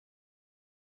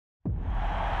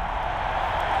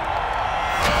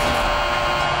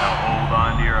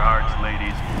marks,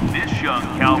 ladies. This young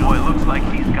cowboy looks like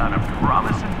he's got a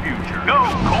promising future. Go,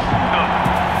 Colt, go!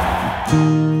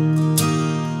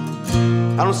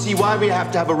 I don't see why we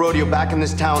have to have a rodeo back in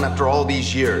this town after all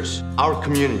these years. Our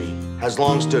community has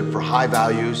long stood for high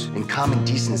values and common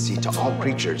decency to all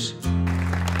creatures.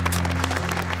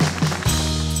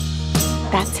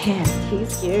 That's him.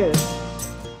 He's cute.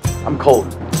 I'm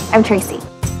Colt. I'm Tracy.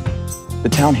 The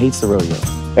town hates the rodeo.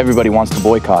 Everybody wants to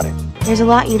boycott it. There's a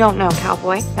lot you don't know,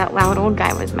 cowboy. That loud old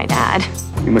guy was my dad.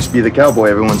 You must be the cowboy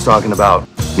everyone's talking about.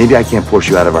 Maybe I can't force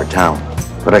you out of our town,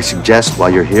 but I suggest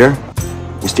while you're here,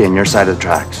 you stay on your side of the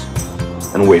tracks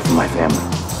and away from my family.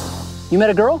 You met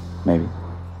a girl? Maybe.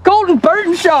 Golden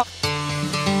Burton Shop!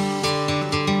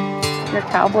 Your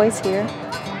cowboy's here.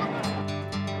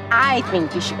 I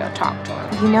think you should go talk to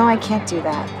him. You know I can't do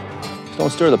that.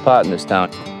 Don't stir the pot in this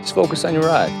town. Just focus on your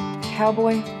ride.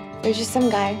 Cowboy, there's just some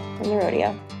guy from the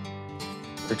rodeo.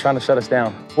 They're trying to shut us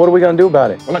down. What are we gonna do about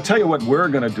it? Well, I'll tell you what we're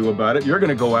gonna do about it. You're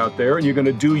gonna go out there and you're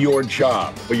gonna do your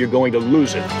job, but you're going to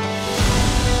lose it.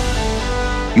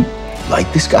 You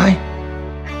like this guy?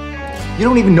 You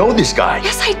don't even know this guy.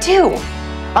 Yes, I do.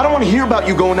 I don't want to hear about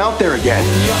you going out there again.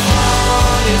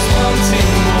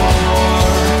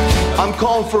 I'm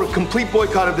calling for a complete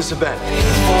boycott of this event.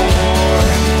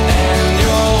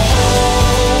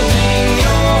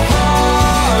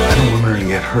 I don't want her to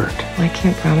get hurt. I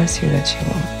can't promise you that she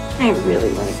won't. I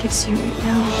really want to kiss you right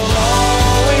now.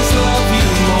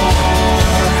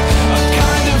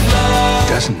 It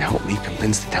doesn't help me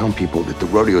convince the town people that the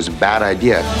rodeo is a bad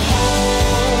idea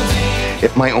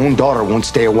if my own daughter won't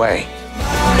stay away.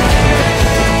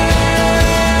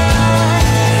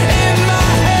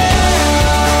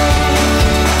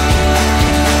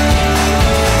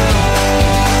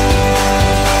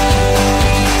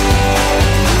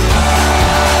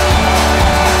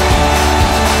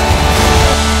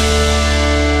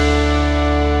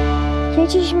 Can you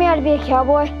teach me how to be a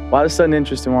cowboy? Why the sudden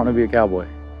interest in wanting to be a cowboy?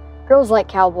 Girls like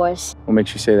cowboys. What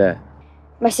makes you say that?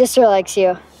 My sister likes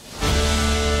you.